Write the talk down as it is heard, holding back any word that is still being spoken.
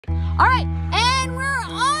Alright, and we're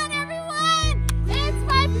on, everyone! It's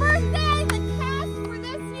my birthday! The cast for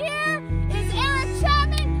this year is Eric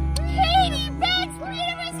Chapman, Katie Banks from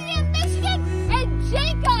University of Michigan, and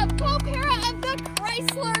Jacob Kopera of the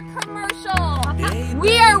Chrysler commercial.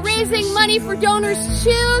 We are raising money for Donors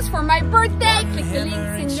Choose for my birthday. Click the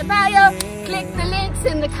links in the bio, click the links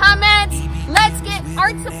in the comments. Let's get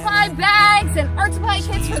art supply bags and art supply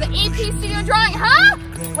kits for the AP studio drawing, huh?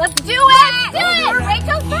 Let's do it!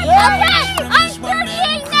 Rachel's birthday! Okay, I'm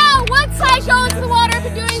 38 now. Once I go into the water, I've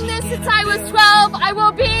been doing this since I was 12. I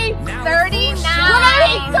will be 39.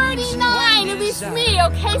 Right, 39, at least me,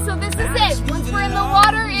 okay? So this is it. Once we're in the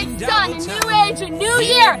water, it's done. A new age, a new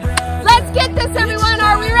year. Let's get this, everyone.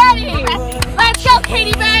 Are we ready? Let's go,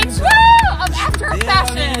 Katie Banks. Woo! Of After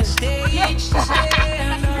Fashion.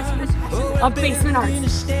 Of Basement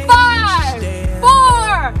Arts. 5,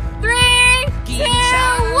 4, 3, 2, 1.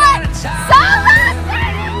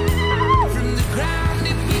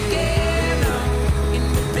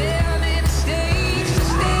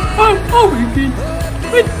 Oh, Ethan.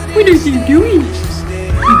 What are they doing?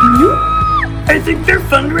 Ethan, you? I think they're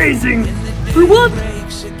fundraising. For what?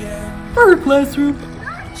 For her classroom.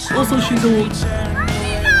 Also, she's old.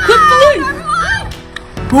 Click the link!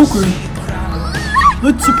 Program.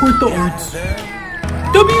 Let's support the arts.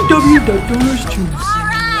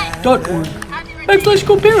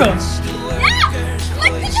 www.donorschools.org/Kopera.